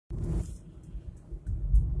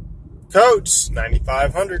Coates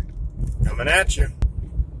 9500 coming at you.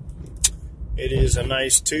 It is a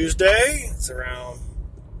nice Tuesday. It's around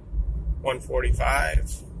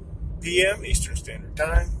 1:45 p.m. Eastern Standard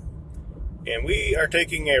Time. And we are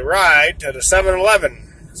taking a ride to the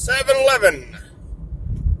 7-Eleven. 7-Eleven!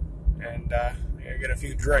 And I get a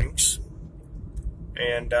few drinks.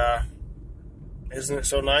 And isn't it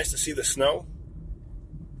so nice to see the snow?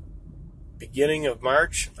 Beginning of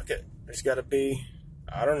March. Look at, there's got to be,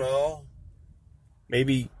 I don't know,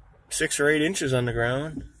 maybe 6 or 8 inches on the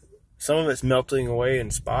ground. Some of it's melting away in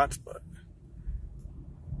spots, but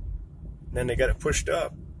then they got it pushed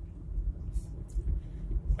up.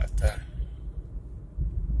 But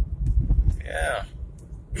yeah,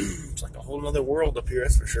 it's like a whole nother world up here,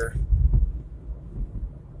 that's for sure.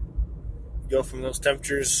 You go from those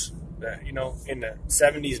temperatures that, you know, in the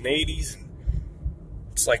 70s and 80s, and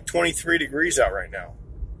it's like 23 degrees out right now.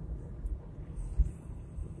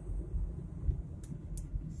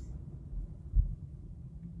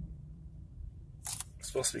 It's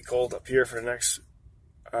supposed to be cold up here for the next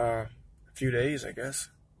few days, I guess.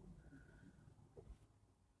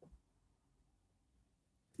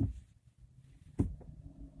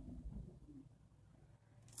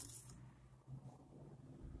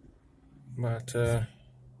 But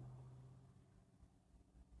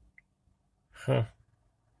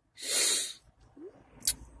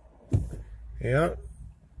yeah.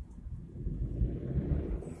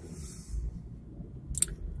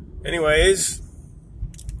 Anyways,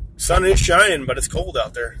 sun is shining, but it's cold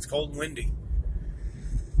out there. It's cold and windy.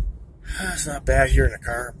 It's not bad here in the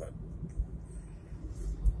car, but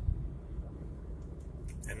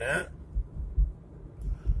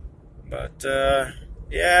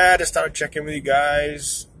yeah, I just thought I'd check in with you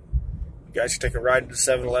guys. You guys should take a ride to the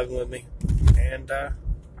 7-Eleven with me, and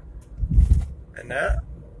that.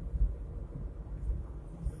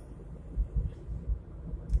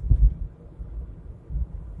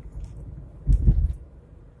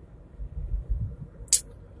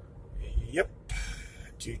 Yep.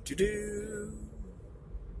 Do.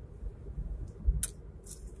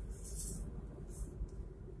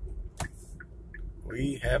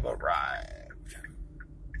 We have arrived.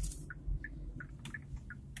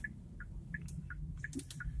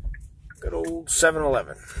 Good old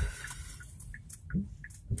 7-Eleven.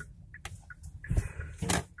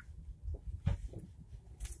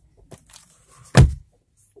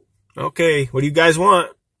 Okay, what do you guys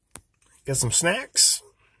want? Got some snacks?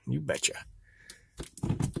 You betcha.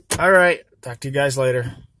 All right, talk to you guys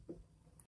later.